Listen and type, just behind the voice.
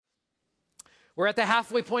We're at the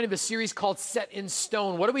halfway point of a series called Set in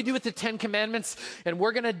Stone. What do we do with the 10 Commandments? And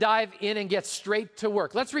we're going to dive in and get straight to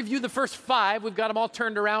work. Let's review the first 5. We've got them all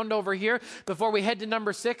turned around over here before we head to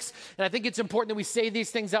number 6. And I think it's important that we say these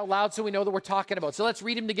things out loud so we know that we're talking about. So let's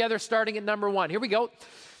read them together, starting at number 1. Here we go.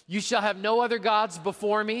 You shall have no other gods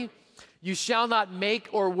before me. You shall not make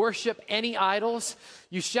or worship any idols.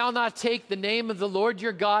 You shall not take the name of the Lord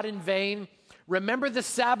your God in vain. Remember the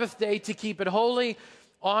Sabbath day to keep it holy.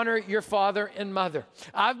 Honor your father and mother.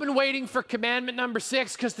 I've been waiting for commandment number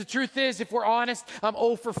 6 because the truth is, if we're honest, I'm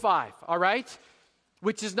 0 for 5, all right?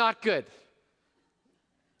 Which is not good.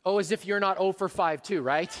 Oh, as if you're not 0 for 5 too,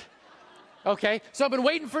 right? Okay, so I've been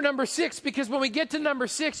waiting for number 6 because when we get to number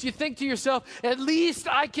 6, you think to yourself, at least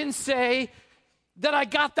I can say that I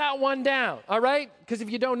got that one down, all right? Because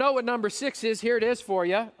if you don't know what number 6 is, here it is for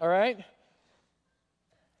you, all right?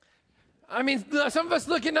 I mean, some of us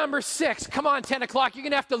look at number 6. Come on, 10 o'clock. You're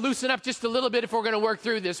going to have to loosen up just a little bit if we're going to work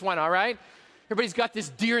through this one, all right? Everybody's got this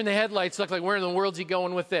deer in the headlights. Look like, where in the world's he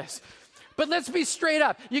going with this? But let's be straight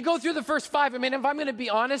up. You go through the first 5. I mean, if I'm going to be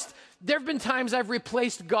honest, there have been times I've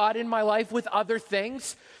replaced God in my life with other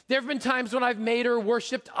things. There have been times when I've made or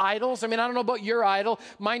worshipped idols. I mean, I don't know about your idol.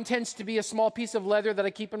 Mine tends to be a small piece of leather that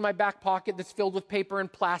I keep in my back pocket that's filled with paper and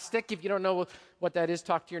plastic. If you don't know what that is,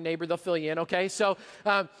 talk to your neighbor. They'll fill you in, okay? So,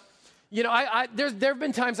 you know, there have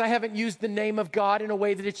been times I haven't used the name of God in a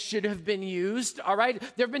way that it should have been used, all right?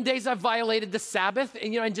 There have been days I've violated the Sabbath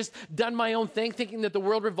and just done my own thing, thinking that the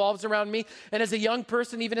world revolves around me. And as a young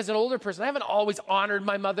person, even as an older person, I haven't always honored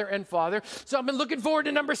my mother and father. So I've been looking forward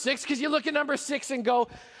to number 6 because you look at number 6 and go,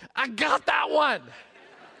 I got that one.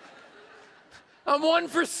 I'm 1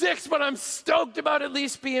 for 6, but I'm stoked about at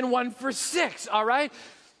least being 1 for 6, all right?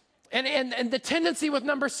 And the tendency with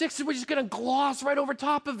number 6 is we're just going to gloss right over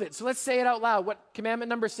top of it. So let's say it out loud. What commandment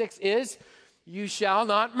number 6 is? You shall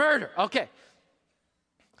not murder. Okay.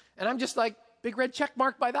 And I'm just like, big red check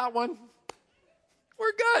mark by that one.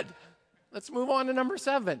 We're good. Let's move on to number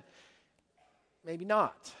 7. Maybe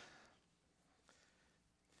not.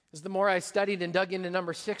 As the more I studied and dug into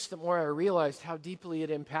number 6, the more I realized how deeply it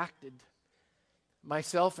impacted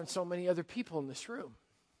myself and so many other people in this room.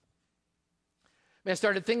 I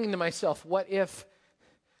started thinking to myself, what if,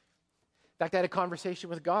 in fact, I had a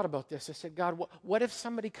conversation with God about this. I said, God, what if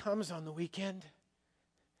somebody comes on the weekend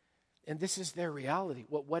and this is their reality?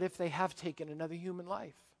 What if they have taken another human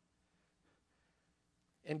life?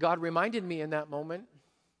 And God reminded me in that moment,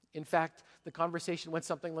 in fact, the conversation went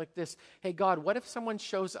something like this. Hey, God, what if someone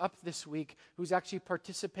shows up this week who's actually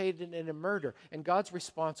participated in a murder? And God's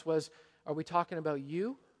response was, are we talking about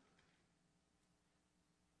you?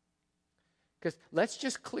 Because let's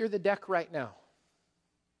just clear the deck right now.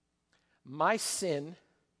 My sin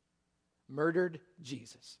murdered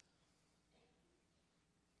Jesus.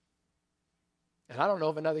 And I don't know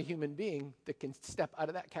of another human being that can step out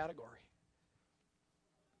of that category.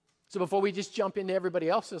 So before we just jump into everybody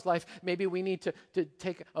else's life, maybe we need to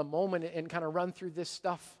take a moment and kind of run through this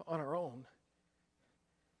stuff on our own.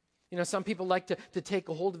 You know, some people like to take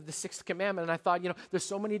a hold of the 6th commandment, and I thought, there's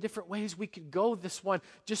so many different ways we could go this one,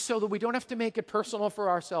 just so that we don't have to make it personal for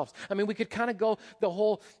ourselves. I mean, we could kind of go the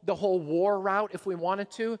whole war route if we wanted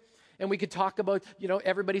to, and we could talk about,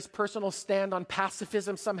 everybody's personal stand on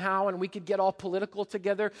pacifism somehow, and we could get all political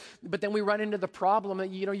together, but then we run into the problem that,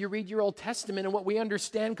 you read your Old Testament, and what we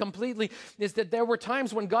understand completely is that there were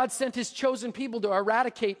times when God sent his chosen people to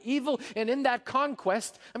eradicate evil, and in that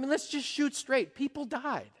conquest, I mean, let's just shoot straight. People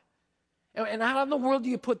died. And how in the world do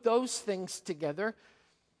you put those things together?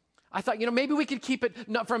 I thought, maybe we could keep it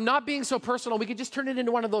from not being so personal. We could just turn it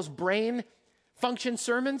into one of those brain function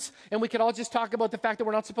sermons, and we could all just talk about the fact that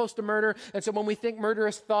we're not supposed to murder. And so when we think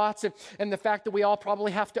murderous thoughts and the fact that we all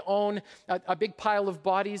probably have to own a big pile of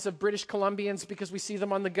bodies of British Columbians because we see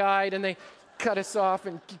them on the guide and they cut us off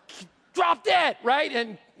and drop dead, right?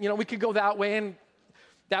 And, we could go that way, and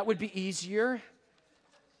that would be easier.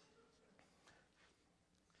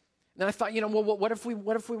 And I thought, what if we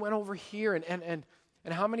went over here and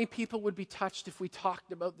how many people would be touched if we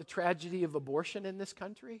talked about the tragedy of abortion in this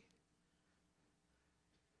country?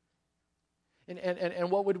 And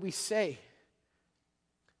what would we say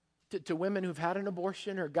to women who've had an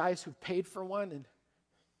abortion or guys who've paid for one? And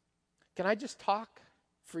can I just talk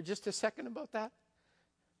for just a second about that?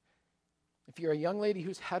 If you're a young lady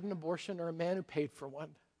who's had an abortion or a man who paid for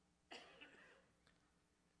one,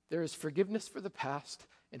 there is forgiveness for the past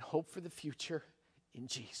and hope for the future in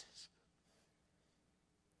Jesus.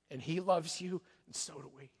 And he loves you, and so do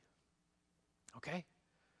we. Okay?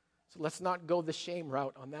 So let's not go the shame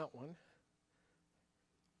route on that one.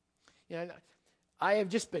 I have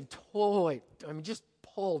just been just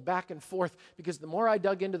pulled back and forth because the more I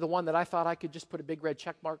dug into the one that I thought I could just put a big red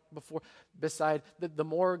check mark beside, the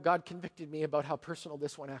more God convicted me about how personal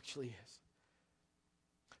this one actually is.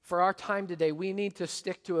 For our time today, we need to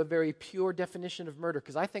stick to a very pure definition of murder,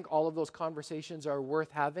 because I think all of those conversations are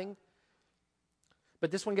worth having. But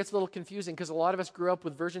this one gets a little confusing because a lot of us grew up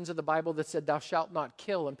with versions of the Bible that said, thou shalt not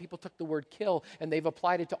kill, and people took the word kill and they've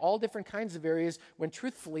applied it to all different kinds of areas when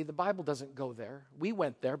truthfully the Bible doesn't go there. We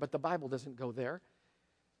went there, but the Bible doesn't go there.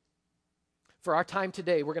 For our time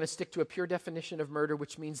today, we're going to stick to a pure definition of murder,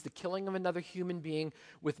 which means the killing of another human being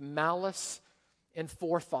with malice and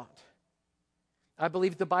forethought. I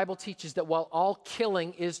believe the Bible teaches that while all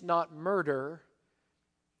killing is not murder,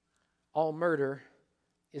 all murder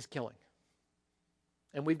is killing.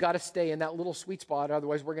 And we've got to stay in that little sweet spot,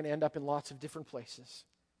 otherwise we're going to end up in lots of different places.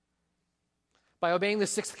 By obeying the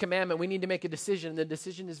sixth commandment, we need to make a decision, and the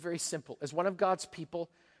decision is very simple. As one of God's people,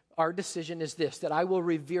 our decision is this, that I will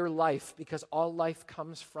revere life because all life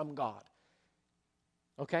comes from God.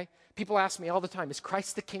 Okay? People ask me all the time, is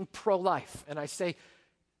Christ the King pro-life? And I say,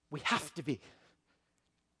 we have to be.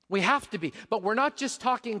 We have to be. But we're not just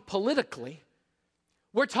talking politically.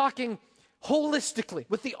 We're talking holistically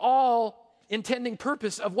with the all-intending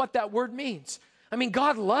purpose of what that word means. I mean,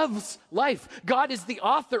 God loves life. God is the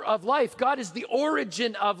author of life. God is the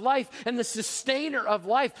origin of life and the sustainer of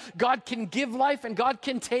life. God can give life and God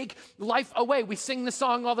can take life away. We sing the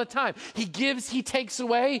song all the time. He gives, He takes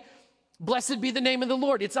away. Blessed be the name of the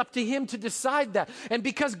Lord. It's up to Him to decide that. And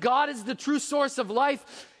because God is the true source of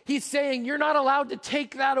life, He's saying you're not allowed to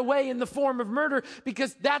take that away in the form of murder,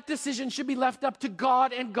 because that decision should be left up to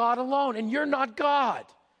God and God alone. And you're not God.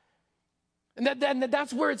 And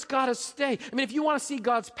that's where it's got to stay. I mean, if you want to see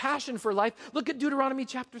God's passion for life, look at Deuteronomy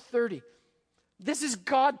chapter 30. This is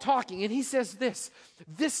God talking, and He says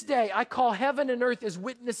this day I call heaven and earth as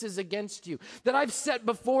witnesses against you, that I've set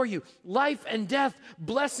before you life and death,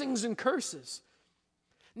 blessings and curses.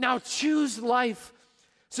 Now choose life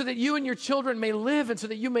so that you and your children may live, and so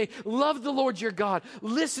that you may love the Lord your God.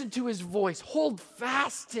 Listen to His voice. Hold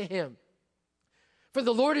fast to Him. For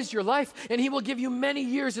the Lord is your life, and He will give you many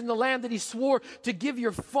years in the land that He swore to give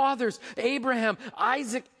your fathers, Abraham,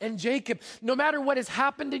 Isaac, and Jacob. No matter what has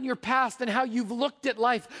happened in your past and how you've looked at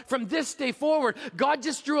life, from this day forward, God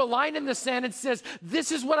just drew a line in the sand and says,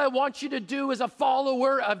 this is what I want you to do as a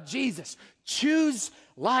follower of Jesus. Choose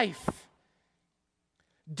life.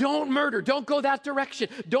 Don't murder. Don't go that direction.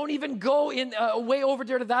 Don't even go in way over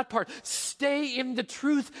there to that part. Stay in the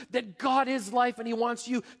truth that God is life and He wants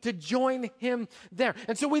you to join Him there.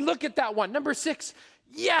 And so we look at that one. Number 6,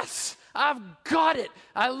 yes, I've got it.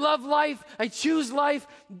 I love life. I choose life.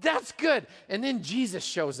 That's good. And then Jesus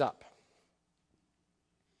shows up.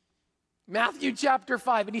 Matthew chapter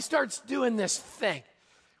 5, and He starts doing this thing,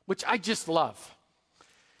 which I just love.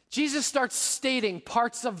 Jesus starts stating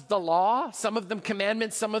parts of the law, some of them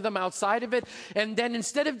commandments, some of them outside of it. And then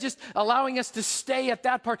instead of just allowing us to stay at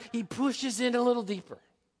that part, He pushes in a little deeper.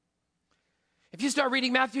 If you start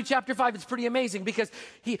reading Matthew chapter 5, it's pretty amazing, because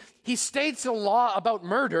he states a law about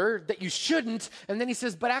murder that you shouldn't. And then He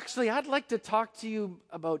says, but actually, I'd like to talk to you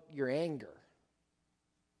about your anger.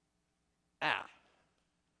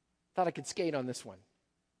 Thought I could skate on this one,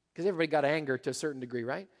 because everybody got anger to a certain degree,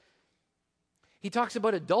 right? He talks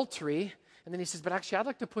about adultery, and then He says, but actually, I'd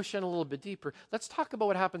like to push in a little bit deeper. Let's talk about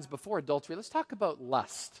what happens before adultery. Let's talk about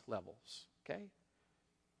lust levels, okay?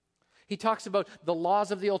 He talks about the laws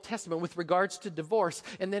of the Old Testament with regards to divorce,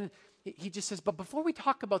 and then He just says, but before we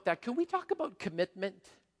talk about that, can we talk about commitment?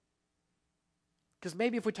 Because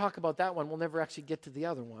maybe if we talk about that one, we'll never actually get to the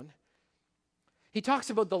other one. He talks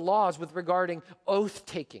about the laws with regarding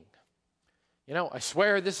oath-taking. You know, I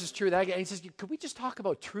swear this is true. And He says, could we just talk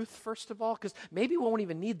about truth first of all? Because maybe we won't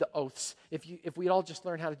even need the oaths if we all just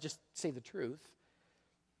learn how to just say the truth.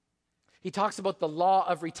 He talks about the law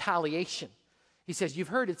of retaliation. He says, you've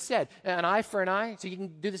heard it said, an eye for an eye, so you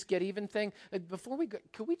can do this get even thing. Before we go,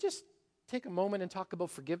 could we just take a moment and talk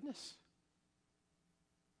about forgiveness?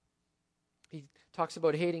 He talks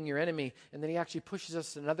about hating your enemy, and then He actually pushes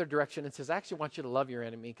us in another direction and says, I actually want you to love your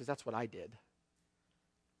enemy, because that's what I did.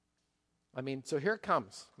 I mean, so here it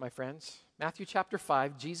comes, my friends. Matthew chapter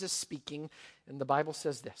 5, Jesus speaking, and the Bible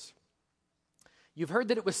says this. You've heard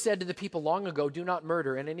that it was said to the people long ago, do not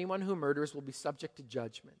murder, and anyone who murders will be subject to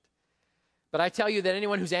judgment. But I tell you that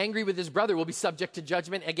anyone who's angry with his brother will be subject to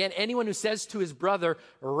judgment. Again, anyone who says to his brother,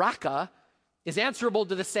 Raka, is answerable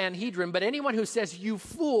to the Sanhedrin, but anyone who says, you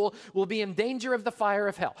fool, will be in danger of the fire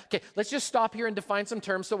of hell. Okay, let's just stop here and define some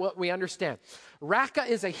terms so what we understand. Raka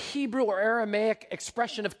is a Hebrew or Aramaic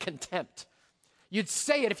expression of contempt. You'd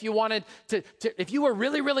say it if you wanted if you were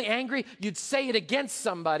really, really angry, you'd say it against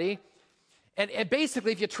somebody. And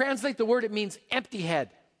basically, if you translate the word, it means empty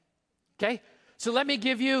head. Okay? So let me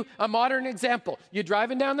give you a modern example. You're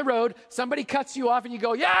driving down the road, somebody cuts you off, and you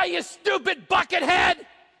go, yeah, you stupid bucket head.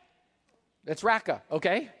 That's raka,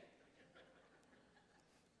 okay?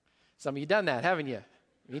 Some of you done that, haven't you?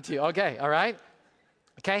 Me too. Okay, all right.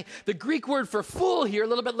 Okay, the Greek word for fool here, a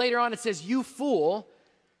little bit later on, it says, you fool.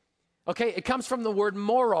 Okay, it comes from the word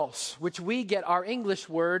moros, which we get our English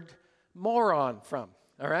word moron from.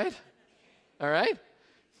 All right? All right?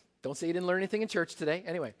 Don't say you didn't learn anything in church today.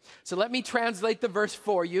 Anyway, so let me translate the verse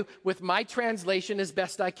for you with my translation as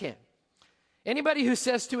best I can. Anybody who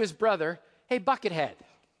says to his brother, hey, buckethead,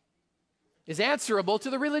 is answerable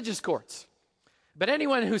to the religious courts. But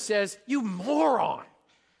anyone who says, you moron,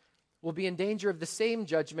 will be in danger of the same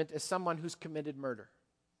judgment as someone who's committed murder.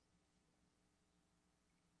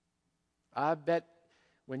 I bet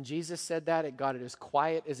when Jesus said that, it got it as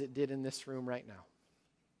quiet as it did in this room right now.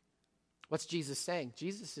 What's Jesus saying?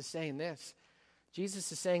 Jesus is saying this.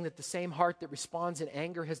 Jesus is saying that the same heart that responds in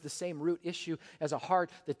anger has the same root issue as a heart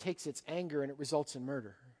that takes its anger and it results in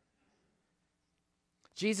murder.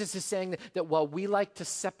 Jesus is saying that while we like to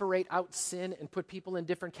separate out sin and put people in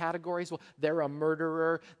different categories, well, they're a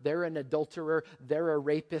murderer, they're an adulterer, they're a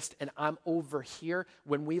rapist, and I'm over here.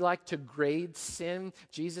 When we like to grade sin,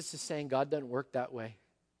 Jesus is saying God doesn't work that way.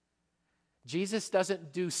 Jesus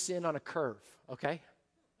doesn't do sin on a curve, okay?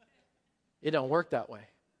 It don't work that way.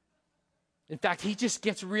 In fact, he just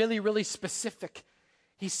gets really, really specific.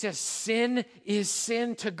 He says sin is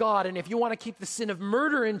sin to God, and if you want to keep the sin of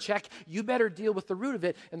murder in check, you better deal with the root of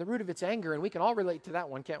it, and the root of it's anger, and we can all relate to that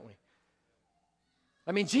one, can't we?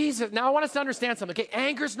 I mean, Jesus, now I want us to understand something, okay?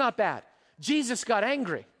 Anger's not bad. Jesus got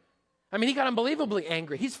angry. I mean, he got unbelievably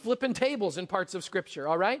angry. He's flipping tables in parts of Scripture,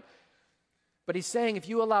 all right? But he's saying if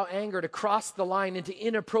you allow anger to cross the line into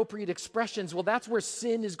inappropriate expressions, well, that's where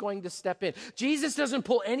sin is going to step in. Jesus doesn't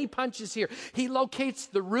pull any punches here. He locates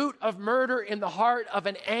the root of murder in the heart of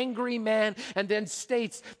an angry man and then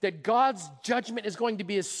states that God's judgment is going to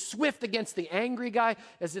be as swift against the angry guy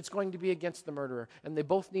as it's going to be against the murderer. And they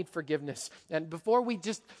both need forgiveness. And before we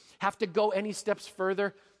just have to go any steps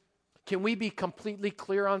further, can we be completely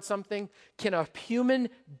clear on something? Can a human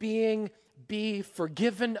being be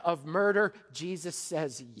forgiven of murder? Jesus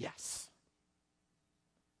says yes.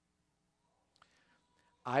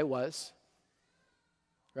 I was,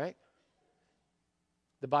 right?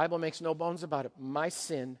 The Bible makes no bones about it. My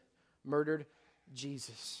sin murdered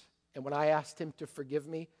Jesus. And when I asked him to forgive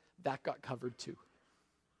me, that got covered too.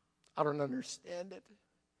 I don't understand it.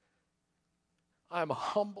 I'm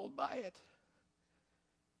humbled by it.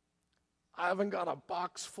 I haven't got a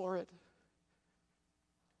box for it.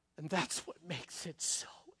 And that's what makes it so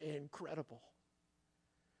incredible.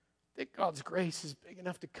 That God's grace is big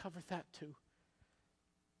enough to cover that too.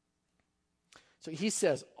 So he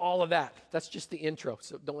says all of that. That's just the intro.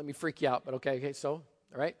 So don't let me freak you out. But okay, so, all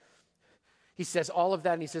right. He says all of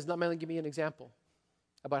that, and he says, let me give you an example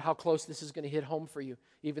about how close this is going to hit home for you.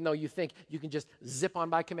 Even though you think you can just zip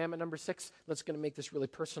on by commandment number 6, let's going to make this really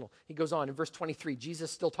personal. He goes on in verse 23,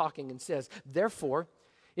 Jesus still talking and says, therefore,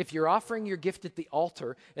 if you're offering your gift at the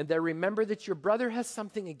altar and there remember that your brother has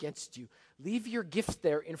something against you, leave your gift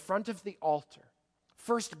there in front of the altar.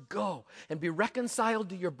 First go and be reconciled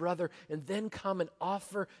to your brother and then come and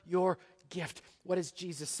offer your gift. What is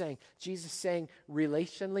Jesus saying? Jesus is saying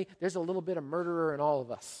relationally, there's a little bit of murderer in all of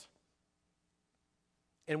us.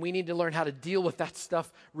 And we need to learn how to deal with that stuff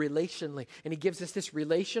relationally. And he gives us this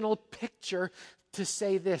relational picture to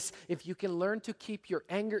say this. If you can learn to keep your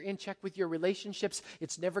anger in check with your relationships,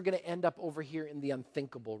 it's never going to end up over here in the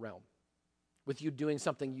unthinkable realm with you doing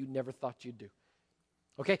something you never thought you'd do.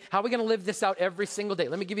 Okay, how are we going to live this out every single day?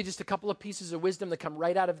 Let me give you just a couple of pieces of wisdom that come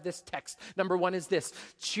right out of this text. Number one is this.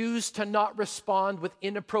 Choose to not respond with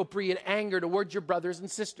inappropriate anger towards your brothers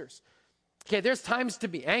and sisters. Okay, there's times to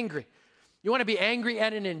be angry. You want to be angry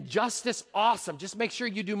at an injustice? Awesome. Just make sure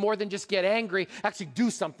you do more than just get angry. Actually do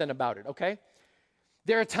something about it, okay?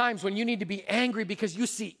 There are times when you need to be angry because you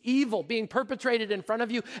see evil being perpetrated in front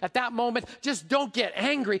of you. At that moment, just don't get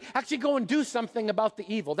angry. Actually go and do something about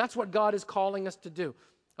the evil. That's what God is calling us to do.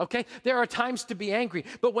 Okay? There are times to be angry.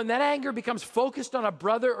 But when that anger becomes focused on a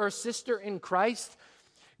brother or sister in Christ,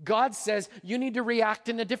 God says you need to react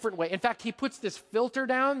in a different way. In fact, he puts this filter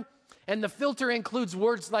down, and the filter includes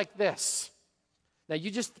words like this. Now, you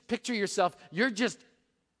just picture yourself, you're just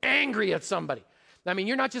angry at somebody. I mean,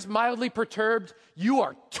 you're not just mildly perturbed, you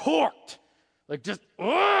are torqued. Like just,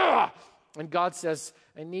 ugh! And God says,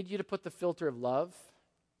 I need you to put the filter of love,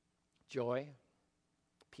 joy,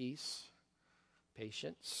 peace,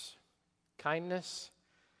 patience, kindness,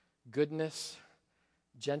 goodness,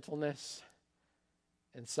 gentleness,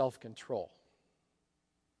 and self-control.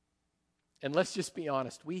 And let's just be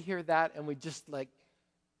honest. We hear that and we just like,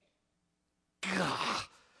 God,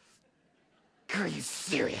 are you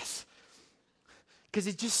serious? Because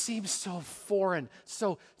it just seems so foreign,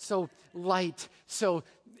 so light, so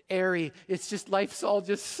airy. It's just life's all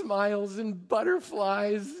just smiles and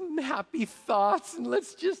butterflies and happy thoughts, and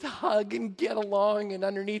let's just hug and get along. And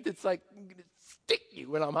underneath, it's like, I'm going to stick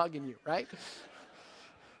you when I'm hugging you, right?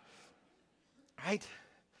 Right?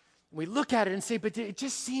 We look at it and say, but it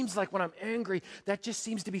just seems like when I'm angry, that just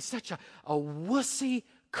seems to be such a wussy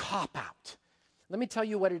cop-out. Let me tell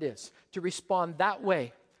you what it is. To respond that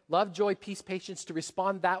way, love, joy, peace, patience, to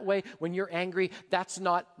respond that way when you're angry, that's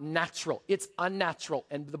not natural. It's unnatural.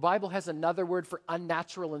 And the Bible has another word for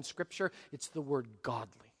unnatural in Scripture. It's the word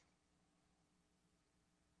godly.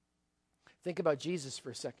 Think about Jesus for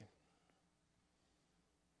a second.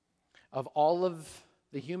 Of all of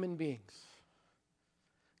the human beings,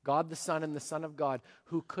 God the Son and the Son of God,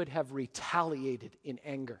 who could have retaliated in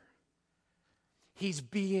anger. He's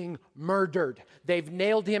being murdered. They've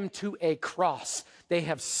nailed him to a cross. They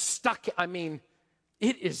have stuck,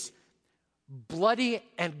 it is bloody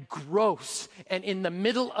and gross. And in the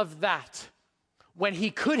middle of that, when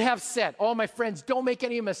he could have said, oh, my friends, don't make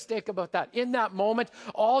any mistake about that. In that moment,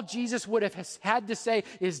 all Jesus would have had to say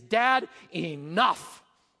is, Dad, enough.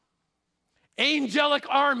 Angelic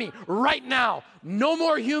army, right now. No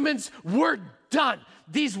more humans. We're done.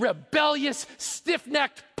 These rebellious,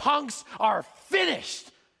 stiff-necked punks are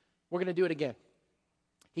finished. We're going to do it again.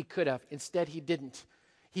 He could have. Instead, he didn't.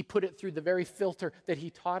 He put it through the very filter that he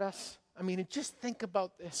taught us. Just think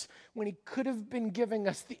about this. When he could have been giving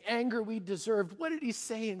us the anger we deserved, what did he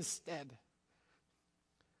say instead?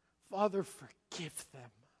 Father, forgive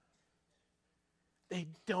them. They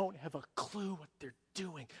don't have a clue what they're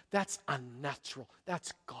doing. That's unnatural.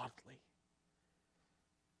 That's godly.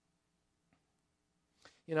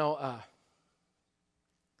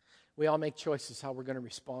 We all make choices how we're going to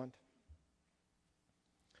respond.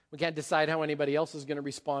 We can't decide how anybody else is going to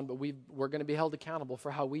respond, but we're going to be held accountable for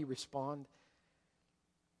how we respond.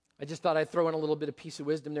 I just thought I'd throw in a little bit of piece of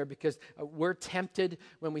wisdom there, because we're tempted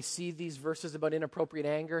when we see these verses about inappropriate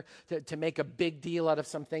anger to make a big deal out of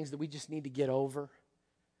some things that we just need to get over.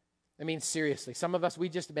 Seriously, some of us,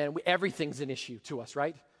 everything's an issue to us,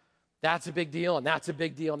 right? That's a big deal, and that's a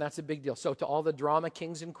big deal, and that's a big deal. So to all the drama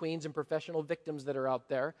kings and queens and professional victims that are out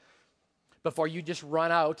there, before you just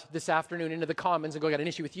run out this afternoon into the commons and go, I got an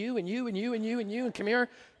issue with you, and you, and you, and you, and you, and come here.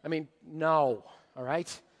 No, all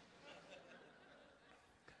right?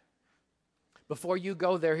 Before you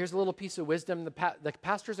go there, here's a little piece of wisdom. The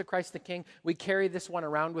pastors of Christ the King, we carry this one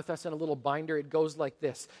around with us in a little binder. It goes like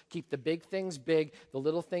this. Keep the big things big, the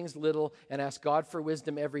little things little, and ask God for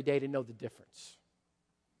wisdom every day to know the difference.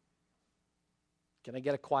 Can I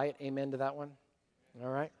get a quiet amen to that one? All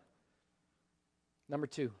right. Number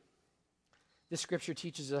 2. This scripture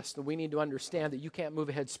teaches us that we need to understand that you can't move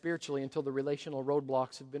ahead spiritually until the relational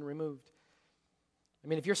roadblocks have been removed.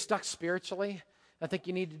 If you're stuck spiritually, I think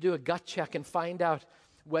you need to do a gut check and find out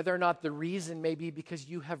whether or not the reason may be because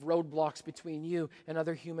you have roadblocks between you and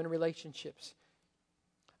other human relationships.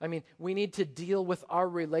 We need to deal with our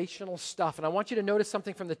relational stuff. And I want you to notice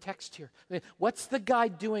something from the text here. What's the guy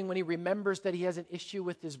doing when he remembers that he has an issue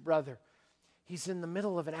with his brother? He's in the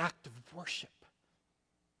middle of an act of worship.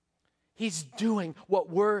 He's doing what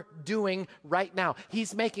we're doing right now.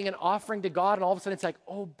 He's making an offering to God, and all of a sudden it's like,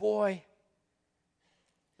 oh boy,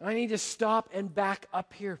 I need to stop and back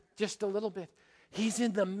up here just a little bit. He's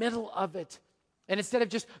in the middle of it. And instead of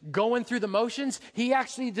just going through the motions, he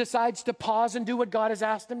actually decides to pause and do what God has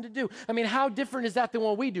asked him to do. How different is that than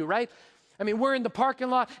what we do, right? We're in the parking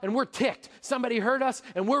lot and we're ticked. Somebody hurt us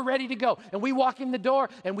and we're ready to go. And we walk in the door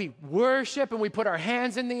and we worship and we put our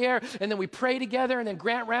hands in the air and then we pray together, and then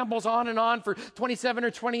Grant rambles on for 27 or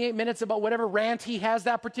 28 minutes about whatever rant he has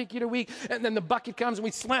that particular week. And then the bucket comes and we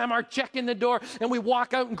slam our check in the door and we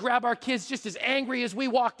walk out and grab our kids just as angry as we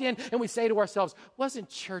walked in, and we say to ourselves, wasn't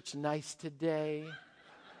church nice today?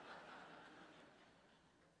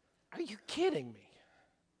 Are you kidding me?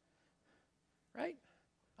 Right?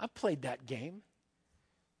 I've played that game.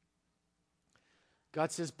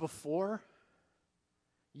 God says, before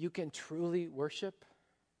you can truly worship,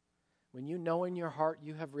 when you know in your heart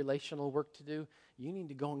you have relational work to do, you need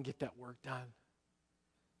to go and get that work done.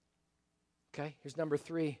 Okay, here's number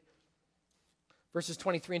 3. Verses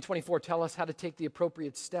 23 and 24 tell us how to take the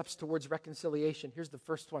appropriate steps towards reconciliation. Here's the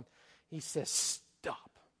first one. He says,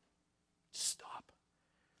 stop. Stop.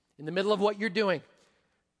 In the middle of what you're doing,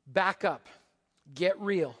 back up. Get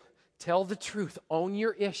real. Tell the truth. Own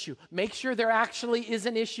your issue. Make sure there actually is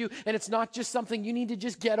an issue and it's not just something you need to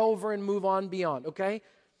just get over and move on beyond, okay?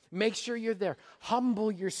 Make sure you're there.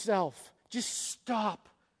 Humble yourself. Just stop.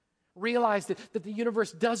 Realize that the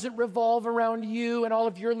universe doesn't revolve around you and all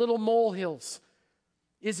of your little molehills.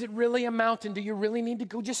 Is it really a mountain? Do you really need to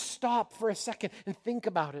go? Just stop for a second and think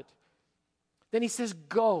about it. Then he says,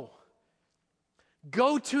 go.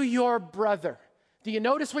 Go to your brother. Do you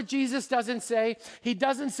notice what Jesus doesn't say? He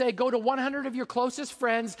doesn't say, go to 100 of your closest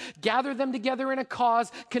friends, gather them together in a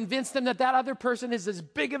cause, convince them that that other person is as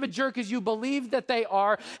big of a jerk as you believe that they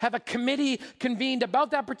are, have a committee convened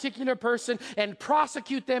about that particular person, and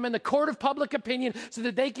prosecute them in the court of public opinion so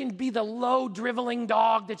that they can be the low, driveling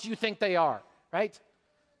dog that you think they are, right?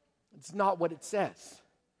 It's not what it says.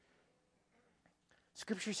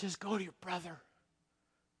 Scripture says, go to your brother.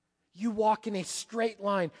 You walk in a straight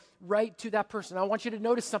line right to that person. I want you to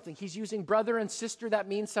notice something. He's using brother and sister. That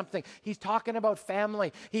means something. He's talking about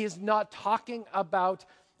family. He is not talking about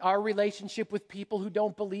our relationship with people who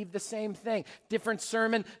don't believe the same thing. Different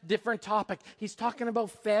sermon, different topic. He's talking about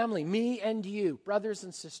family, me and you, brothers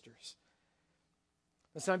and sisters.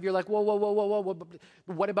 And some of you are like, whoa.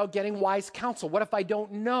 What about getting wise counsel? What if I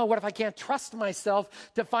don't know? What if I can't trust myself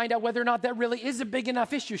to find out whether or not that really is a big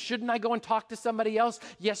enough issue? Shouldn't I go and talk to somebody else?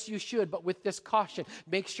 Yes, you should, but with this caution.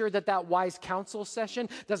 Make sure that wise counsel session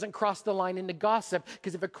doesn't cross the line into gossip,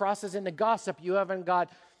 because if it crosses into gossip, you haven't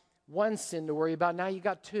got one sin to worry about. Now you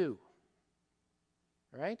got two.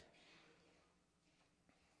 Right?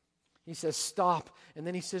 He says, stop. And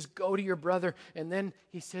then he says, go to your brother. And then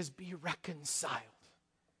he says, be reconciled.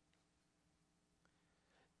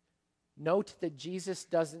 Note that Jesus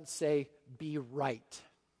doesn't say, be right.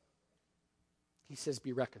 He says,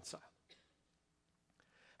 be reconciled.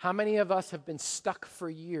 How many of us have been stuck for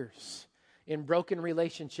years in broken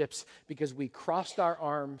relationships because we crossed our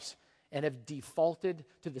arms and have defaulted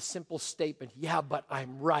to the simple statement, yeah, but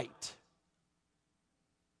I'm right?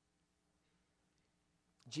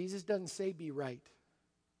 Jesus doesn't say be right.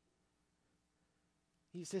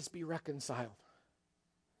 He says be reconciled.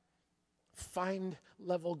 Find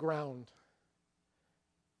level ground.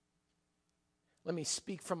 Let me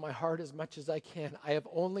speak from my heart as much as I can. I have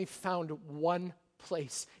only found one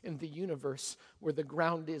place in the universe where the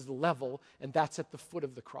ground is level, and that's at the foot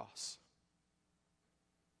of the cross,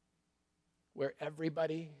 where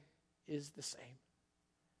everybody is the same.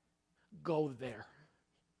 Go there.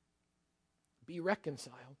 Be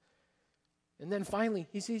reconciled. And then finally,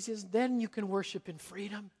 he says, then you can worship in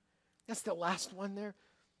freedom. That's the last one there.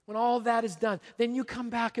 When all that is done, then you come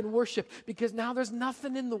back and worship, because now there's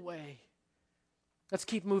nothing in the way. Let's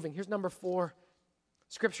keep moving. Here's number 4.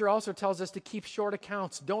 Scripture also tells us to keep short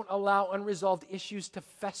accounts. Don't allow unresolved issues to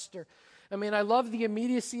fester. I mean, I love the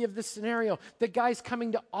immediacy of this scenario. The guy's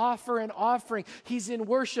coming to offer an offering. He's in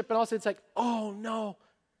worship, and also it's like, oh no,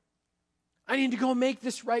 I need to go make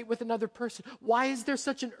this right with another person. Why is there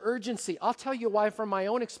such an urgency? I'll tell you why from my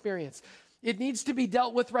own experience. It needs to be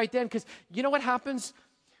dealt with right then, because you know what happens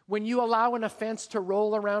when you allow an offense to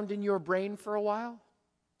roll around in your brain for a while?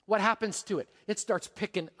 What happens to it? It starts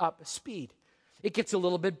picking up speed. It gets a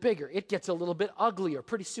little bit bigger. It gets a little bit uglier.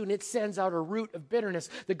 Pretty soon it sends out a root of bitterness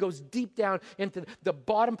that goes deep down into the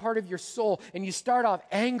bottom part of your soul. And you start off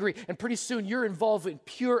angry, and pretty soon you're involved in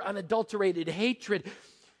pure, unadulterated hatred.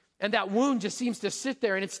 And that wound just seems to sit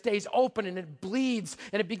there, and it stays open, and it bleeds,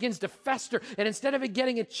 and it begins to fester. And instead of it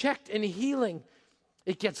getting it checked and healing,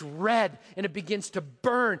 it gets red, and it begins to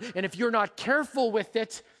burn. And if you're not careful with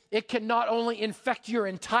it, it can not only infect your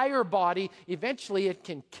entire body, eventually it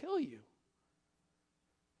can kill you.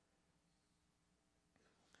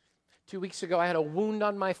 2 weeks ago, I had a wound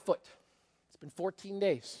on my foot. It's been 14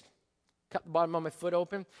 days. Cut the bottom of my foot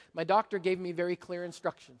open. My doctor gave me very clear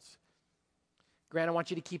instructions. Grant, I want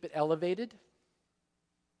you to keep it elevated.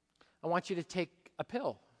 I want you to take a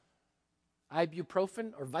pill.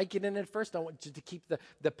 Ibuprofen or Vicodin at first. I want you to keep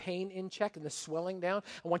the pain in check and the swelling down.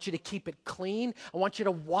 I want you to keep it clean. I want you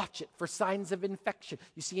to watch it for signs of infection.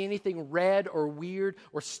 You see anything red or weird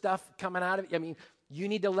or stuff coming out of it? I mean, you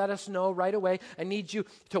need to let us know right away. I need you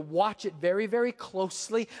to watch it very, very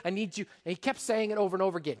closely. I need you, and he kept saying it over and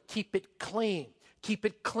over again, keep it clean. Keep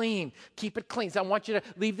it clean. Keep it clean. So I want you to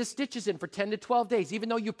leave the stitches in for 10 to 12 days. Even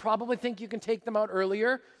though you probably think you can take them out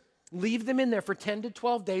earlier, leave them in there for 10 to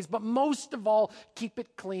 12 days. But most of all, keep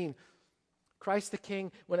it clean. Christ the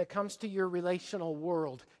King, when it comes to your relational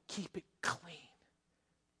world, keep it clean.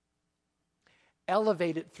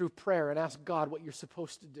 Elevate it through prayer and ask God what you're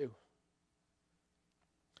supposed to do.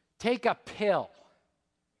 Take a pill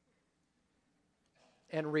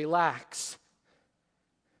and relax.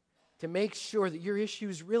 to make sure that your issue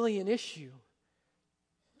is really an issue.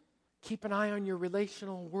 Keep an eye on your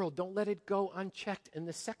relational world. Don't let it go unchecked. And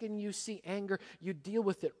the second you see anger, you deal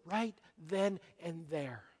with it right then and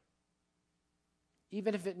there.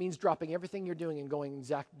 Even if it means dropping everything you're doing and doing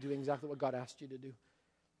exactly what God asked you to do.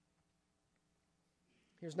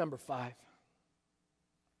 Here's number 5.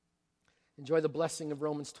 Enjoy the blessing of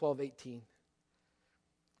Romans 12:18.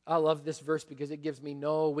 I love this verse because it gives me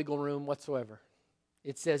no wiggle room whatsoever.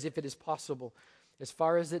 It says, if it is possible, as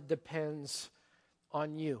far as it depends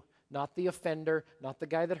on you, not the offender, not the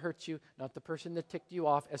guy that hurt you, not the person that ticked you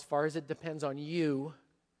off, as far as it depends on you,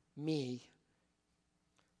 me,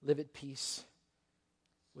 live at peace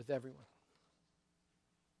with everyone.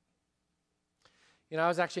 You know, I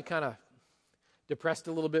was actually kind of depressed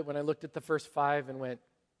a little bit when I looked at the first 5 and went,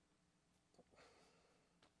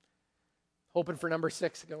 hoping for number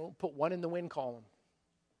 6, I'm going to put 1 in the win column.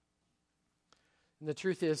 And the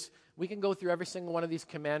truth is, we can go through every single one of these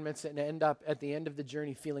commandments and end up at the end of the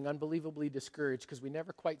journey feeling unbelievably discouraged because we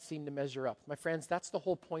never quite seem to measure up. My friends, that's the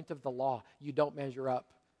whole point of the law. You don't measure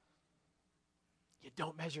up. You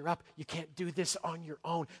don't measure up. You can't do this on your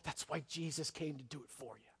own. That's why Jesus came to do it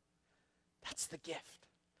for you. That's the gift.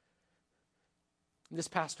 And this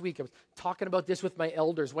past week, I was talking about this with my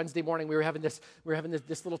elders. Wednesday morning, we were having this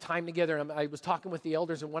little time together, and I was talking with the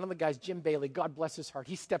elders, and one of the guys, Jim Bailey, God bless his heart,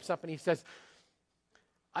 he steps up and he says,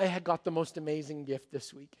 I had got the most amazing gift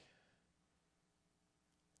this week.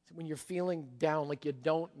 So when you're feeling down, like you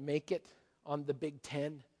don't make it on the Big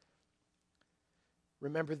Ten,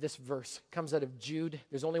 remember this verse. It comes out of Jude.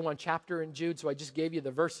 There's only one chapter in Jude, so I just gave you the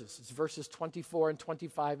verses. It's verses 24 and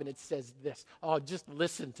 25, and it says this. Oh, just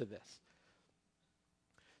listen to this.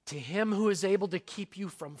 To him who is able to keep you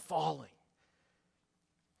from falling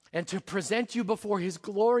and to present you before his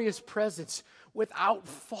glorious presence without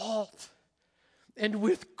fault and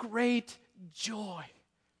with great joy.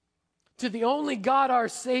 To the only God our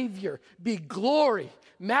Savior be glory,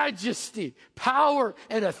 majesty, power,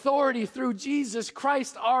 and authority through Jesus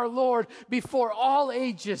Christ our Lord before all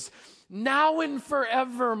ages, now and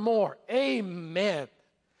forevermore. Amen.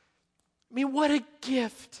 I mean, what a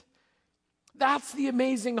gift. That's the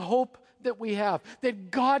amazing hope that we have,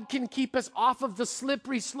 that God can keep us off of the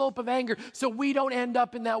slippery slope of anger so we don't end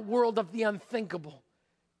up in that world of the unthinkable.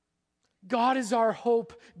 God is our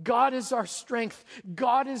hope. God is our strength.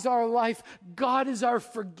 God is our life. God is our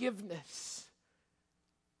forgiveness.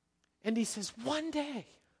 And he says, one day,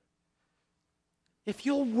 if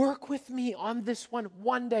you'll work with me on this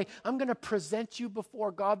one day, I'm going to present you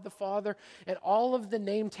before God the Father, and all of the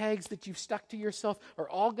name tags that you've stuck to yourself are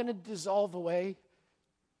all going to dissolve away,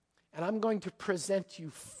 and I'm going to present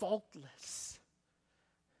you faultless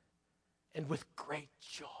and with great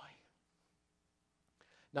joy.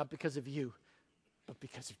 Not because of you, but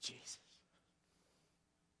because of Jesus.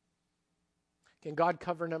 Can God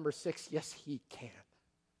cover number 6? Yes, he can.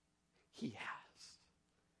 He has.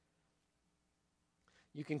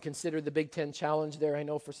 You can consider the Big Ten challenge there. I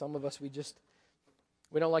know for some of us, we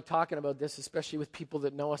don't like talking about this, especially with people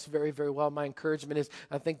that know us very, very well. My encouragement is,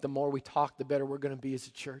 I think the more we talk, the better we're going to be as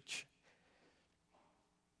a church.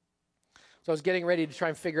 So I was getting ready to try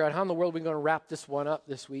and figure out how in the world we're going to wrap this one up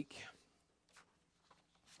this week.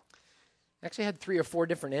 I actually had 3 or 4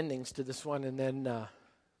 different endings to this one, and then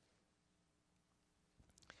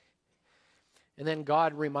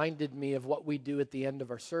God reminded me of what we do at the end of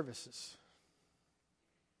our services.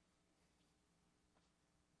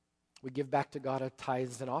 We give back to God our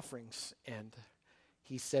tithes and offerings, and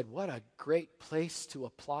he said, what a great place to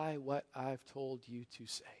apply what I've told you to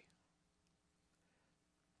say.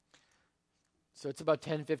 So it's about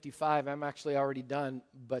 10:55. I'm actually already done,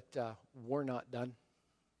 but we're not done.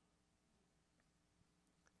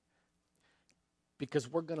 Because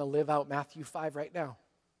we're going to live out Matthew 5 right now.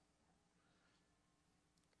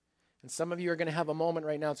 And some of you are going to have a moment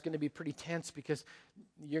right now. It's going to be pretty tense because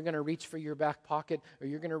you're going to reach for your back pocket or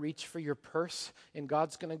you're going to reach for your purse, and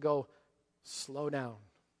God's going to go, slow down.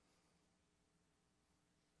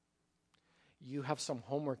 You have some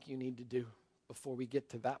homework you need to do before we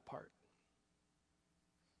get to that part.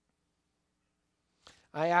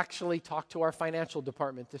 I actually talked to our financial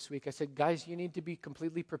department this week. I said, guys, you need to be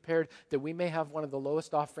completely prepared that we may have one of the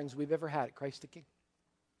lowest offerings we've ever had at Christ the King.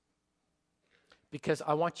 Because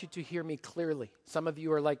I want you to hear me clearly. Some of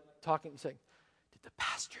you are like talking, saying, did the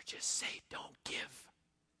pastor just say don't give?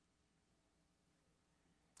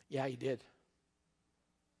 Yeah, he did.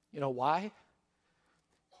 You know why?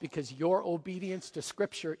 Because your obedience to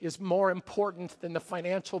Scripture is more important than the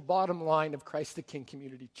financial bottom line of Christ the King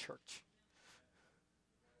Community Church.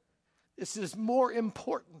 This is more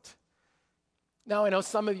important. Now, I know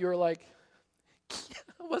some of you are like,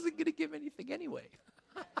 I wasn't going to give anything anyway.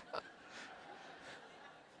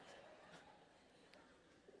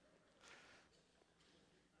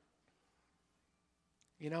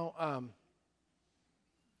 You know,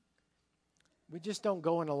 we just don't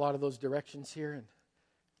go in a lot of those directions here. And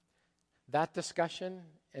that discussion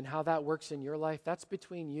and how that works in your life, that's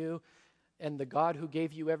between you and the God who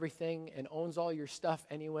gave you everything and owns all your stuff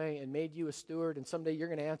anyway and made you a steward, and someday you're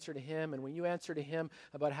going to answer to him. And when you answer to him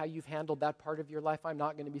about how you've handled that part of your life, I'm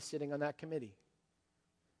not going to be sitting on that committee.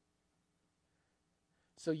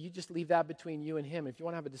 So you just leave that between you and him. If you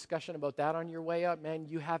want to have a discussion about that on your way up, man,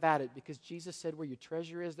 you have at it, because Jesus said where your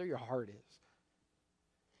treasure is, there your heart is.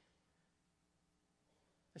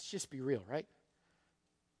 Let's just be real, right?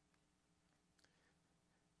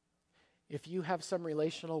 If you have some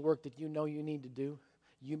relational work that you know you need to do,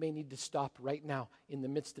 you may need to stop right now in the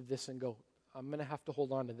midst of this and go, I'm going to have to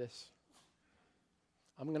hold on to this.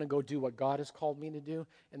 I'm going to go do what God has called me to do,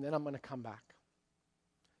 and then I'm going to come back.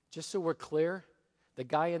 Just so we're clear, the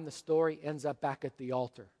guy in the story ends up back at the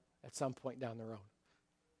altar at some point down the road.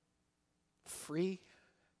 Free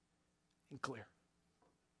and clear.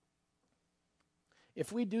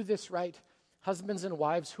 If we do this right, husbands and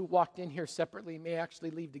wives who walked in here separately may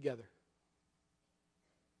actually leave together.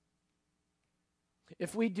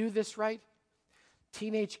 If we do this right,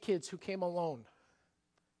 teenage kids who came alone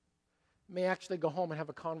may actually go home and have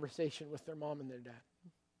a conversation with their mom and their dad.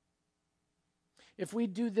 If we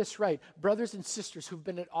do this right, brothers and sisters who've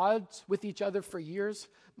been at odds with each other for years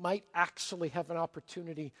might actually have an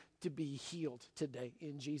opportunity to be healed today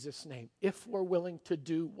in Jesus' name, if we're willing to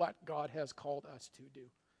do what God has called us to do.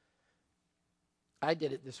 I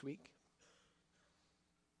did it this week.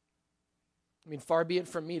 I mean, far be it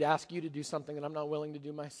from me to ask you to do something that I'm not willing to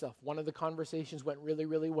do myself. One of the conversations went really,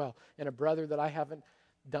 really well. And a brother that I haven't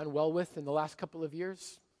done well with in the last couple of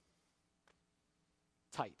years,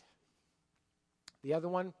 tight. The other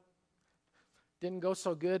one didn't go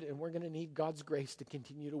so good, and we're going to need God's grace to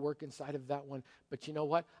continue to work inside of that one. But you know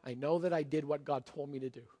what? I know that I did what God told me to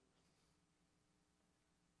do.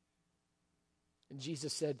 And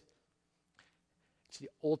Jesus said, it's the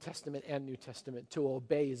Old Testament and New Testament, to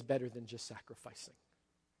obey is better than just sacrificing.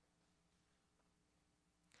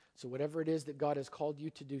 So whatever it is that God has called you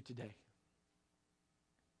to do today,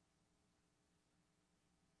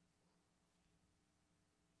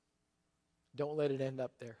 don't let it end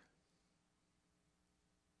up there.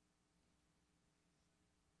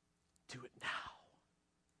 Do it now.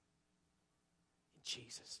 In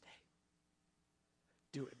Jesus' name.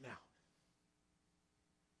 Do it now.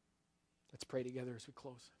 Let's pray together as we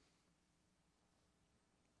close.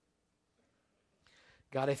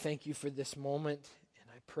 God, I thank you for this moment, and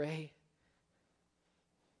I pray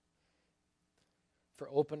for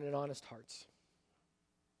open and honest hearts.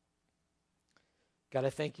 God, I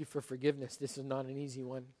thank you for forgiveness. This is not an easy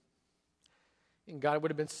one. And God, it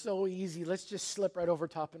would have been so easy. Let's just slip right over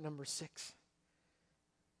top of number 6.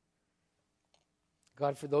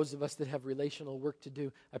 God, for those of us that have relational work to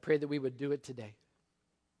do, I pray that we would do it today.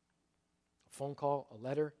 A phone call, a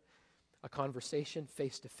letter, a conversation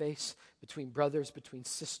face to face between brothers, between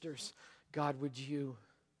sisters. God, would you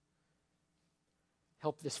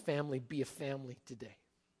help this family be a family today?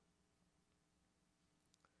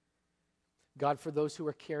 God, for those who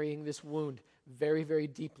are carrying this wound very, very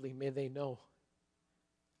deeply, may they know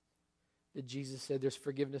that Jesus said there's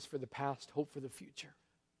forgiveness for the past, hope for the future.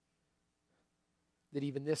 That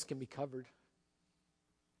even this can be covered.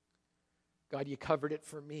 God, you covered it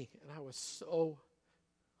for me, and I was so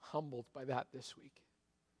humbled by that this week.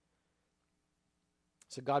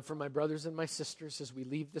 So God, for my brothers and my sisters, as we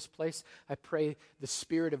leave this place, I pray the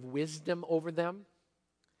spirit of wisdom over them.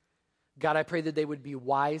 God, I pray that they would be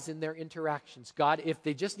wise in their interactions. God, if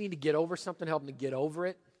they just need to get over something, help them to get over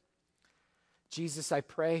it. Jesus, I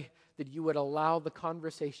pray that you would allow the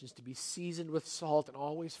conversations to be seasoned with salt and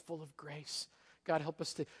always full of grace. God, help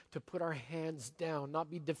us to put our hands down, not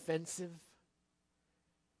be defensive.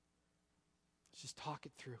 Just talk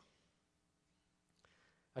it through.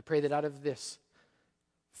 I pray that out of this,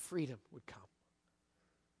 freedom would come.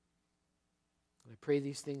 And I pray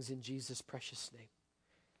these things in Jesus' precious name.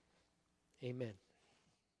 Amen.